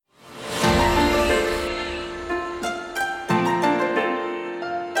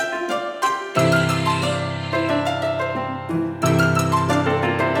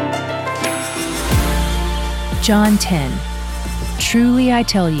John 10. Truly I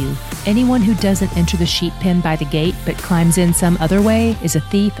tell you, anyone who doesn't enter the sheep pen by the gate but climbs in some other way is a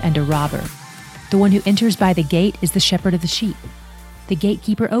thief and a robber. The one who enters by the gate is the shepherd of the sheep. The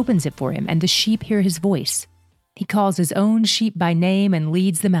gatekeeper opens it for him, and the sheep hear his voice. He calls his own sheep by name and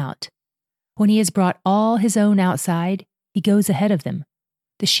leads them out. When he has brought all his own outside, he goes ahead of them.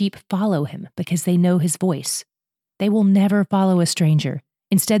 The sheep follow him because they know his voice. They will never follow a stranger.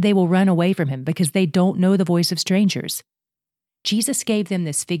 Instead, they will run away from him because they don't know the voice of strangers. Jesus gave them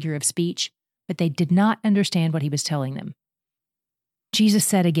this figure of speech, but they did not understand what he was telling them. Jesus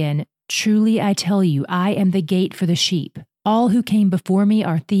said again, "Truly I tell you, I am the gate for the sheep. All who came before me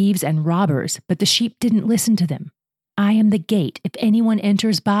are thieves and robbers, but the sheep didn't listen to them. I am the gate. If anyone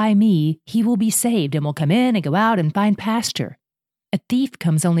enters by me, he will be saved and will come in and go out and find pasture. A thief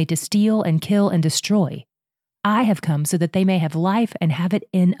comes only to steal and kill and destroy. I have come so that they may have life and have it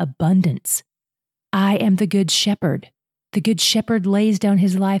in abundance. I am the good shepherd. The good shepherd lays down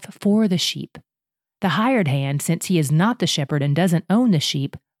his life for the sheep. The hired hand, since he is not the shepherd and doesn't own the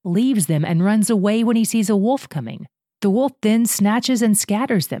sheep, leaves them and runs away when he sees a wolf coming. The wolf then snatches and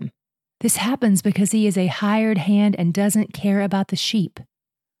scatters them. This happens because he is a hired hand and doesn't care about the sheep.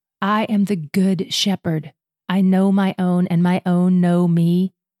 I am the good shepherd. I know my own, and my own know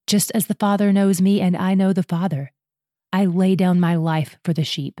me, just as the Father knows me and I know the Father. I lay down my life for the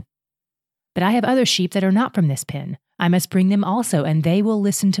sheep. But I have other sheep that are not from this pen. I must bring them also, and they will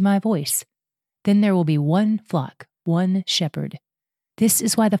listen to my voice. Then there will be one flock, one shepherd. This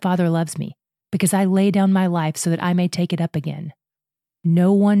is why the Father loves me, because I lay down my life so that I may take it up again.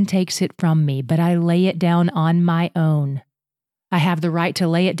 No one takes it from me, but I lay it down on my own. I have the right to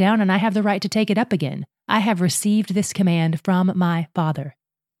lay it down, and I have the right to take it up again. I have received this command from my Father."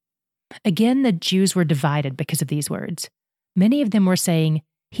 Again, the Jews were divided because of these words. Many of them were saying,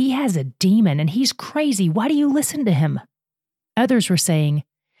 "He has a demon and he's crazy. Why do you listen to him?" Others were saying,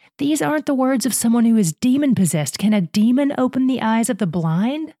 "These aren't the words of someone who is demon-possessed. Can a demon open the eyes of the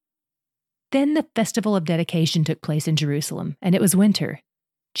blind?" Then the festival of dedication took place in Jerusalem, and it was winter.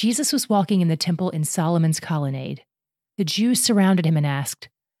 Jesus was walking in the temple in Solomon's colonnade. The Jews surrounded him and asked,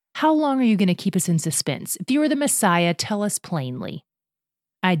 "How long are you going to keep us in suspense? If you are the Messiah, tell us plainly."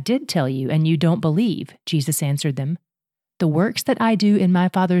 "I did tell you, and you don't believe," Jesus answered them. "The works that I do in my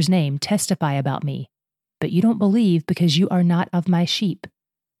Father's name testify about me, but you don't believe because you are not of my sheep.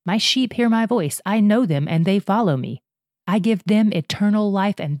 My sheep hear my voice. I know them, and they follow me. I give them eternal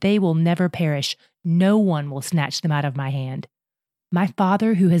life, and they will never perish. No one will snatch them out of my hand. My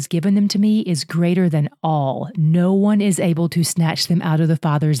Father who has given them to me is greater than all. No one is able to snatch them out of the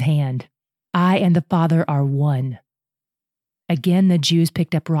Father's hand. I and the Father are one." Again, the Jews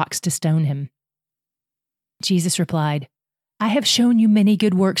picked up rocks to stone him. Jesus replied, "I have shown you many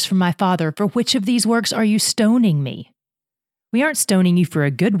good works from my Father. For which of these works are you stoning me?" "We aren't stoning you for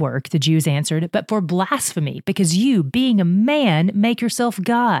a good work," the Jews answered, "but for blasphemy, because you, being a man, make yourself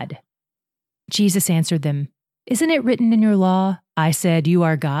God." Jesus answered them, "Isn't it written in your law, 'I said you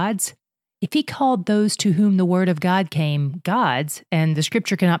are gods'? If he called those to whom the word of God came gods, and the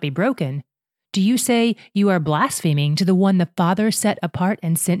scripture cannot be broken, do you say you are blaspheming to the one the Father set apart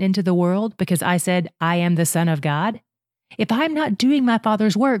and sent into the world because I said, 'I am the Son of God'? If I'm not doing my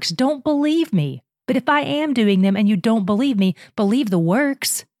Father's works, don't believe me. But if I am doing them and you don't believe me, believe the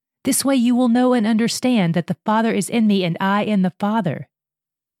works. This way you will know and understand that the Father is in me and I in the Father."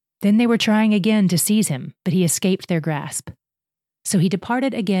 Then they were trying again to seize him, but he escaped their grasp. So he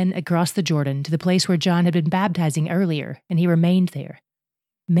departed again across the Jordan to the place where John had been baptizing earlier, and he remained there.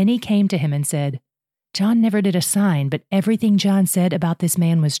 Many came to him and said, "John never did a sign, but everything John said about this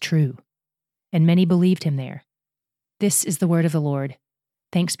man was true." And many believed him there. This is the word of the Lord.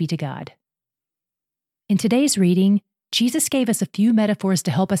 Thanks be to God. In today's reading, Jesus gave us a few metaphors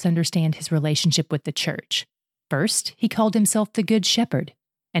to help us understand his relationship with the church. First, he called himself the Good Shepherd,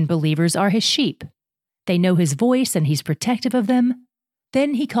 and believers are his sheep. They know his voice and he's protective of them.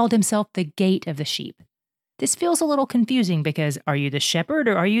 Then he called himself the gate of the sheep. This feels a little confusing because are you the shepherd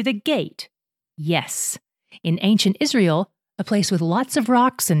or are you the gate? Yes. In ancient Israel, a place with lots of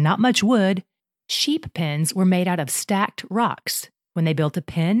rocks and not much wood, sheep pens were made out of stacked rocks. When they built a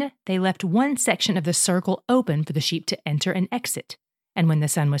pen, they left one section of the circle open for the sheep to enter and exit. And when the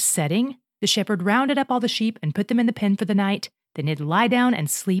sun was setting, the shepherd rounded up all the sheep and put them in the pen for the night. Then he'd lie down and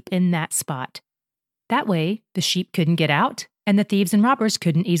sleep in that spot. That way, the sheep couldn't get out, and the thieves and robbers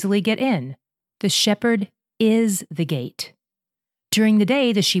couldn't easily get in. The shepherd is the gate. During the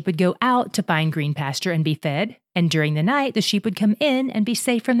day, the sheep would go out to find green pasture and be fed, and during the night, the sheep would come in and be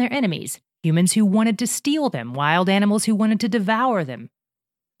safe from their enemies, humans who wanted to steal them, wild animals who wanted to devour them.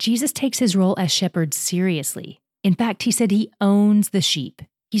 Jesus takes his role as shepherd seriously. In fact, he said he owns the sheep.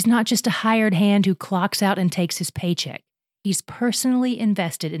 He's not just a hired hand who clocks out and takes his paycheck. He's personally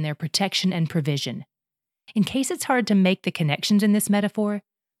invested in their protection and provision. In case it's hard to make the connections in this metaphor,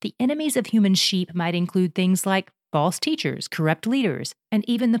 the enemies of human sheep might include things like false teachers, corrupt leaders, and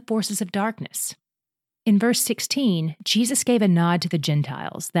even the forces of darkness. In verse 16, Jesus gave a nod to the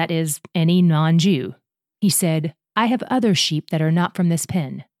Gentiles, that is, any non-Jew. He said, "I have other sheep that are not from this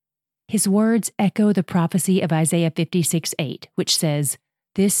pen." His words echo the prophecy of Isaiah 56:8, which says,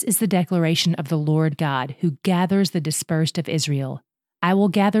 "This is the declaration of the Lord God, who gathers the dispersed of Israel. I will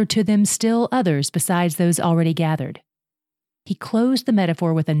gather to them still others besides those already gathered." He closed the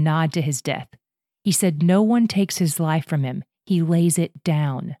metaphor with a nod to his death. He said no one takes his life from him, he lays it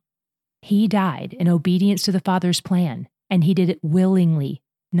down. He died in obedience to the Father's plan, and he did it willingly,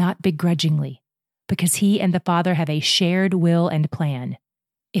 not begrudgingly, because he and the Father have a shared will and plan.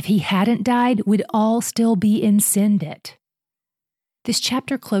 If he hadn't died, we'd all still be in sin debt. This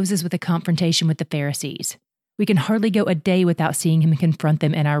chapter closes with a confrontation with the Pharisees. We can hardly go a day without seeing him confront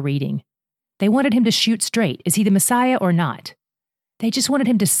them in our reading. They wanted him to shoot straight. Is he the Messiah or not? They just wanted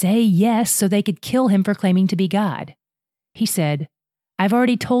him to say yes so they could kill him for claiming to be God. He said, "I've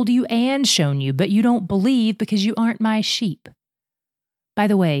already told you and shown you, but you don't believe because you aren't my sheep." By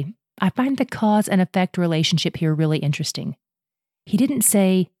the way, I find the cause and effect relationship here really interesting. He didn't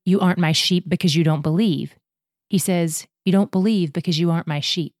say, "You aren't my sheep because you don't believe." He says, "You don't believe because you aren't my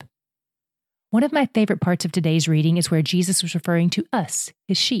sheep." One of my favorite parts of today's reading is where Jesus was referring to us,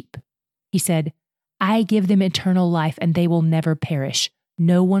 his sheep. He said, "I give them eternal life and they will never perish.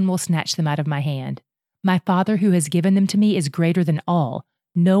 No one will snatch them out of my hand. My Father who has given them to me is greater than all.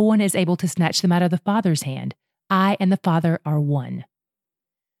 No one is able to snatch them out of the Father's hand. I and the Father are one."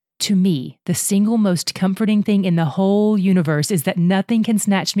 To me, the single most comforting thing in the whole universe is that nothing can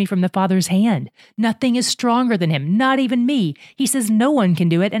snatch me from the Father's hand. Nothing is stronger than him, not even me. He says no one can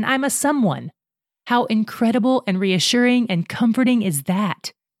do it, and I'm a someone. How incredible and reassuring and comforting is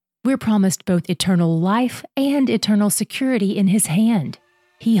that? We're promised both eternal life and eternal security in his hand.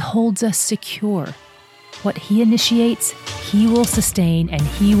 He holds us secure. What he initiates, he will sustain and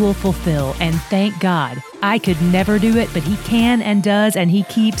he will fulfill. And thank God, I could never do it, but he can and does, and he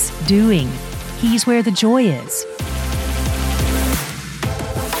keeps doing. He's where the joy is.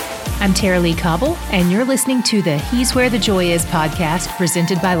 I'm Tara Lee Cobble, and you're listening to the He's Where the Joy Is podcast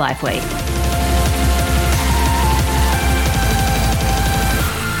presented by Lifeway.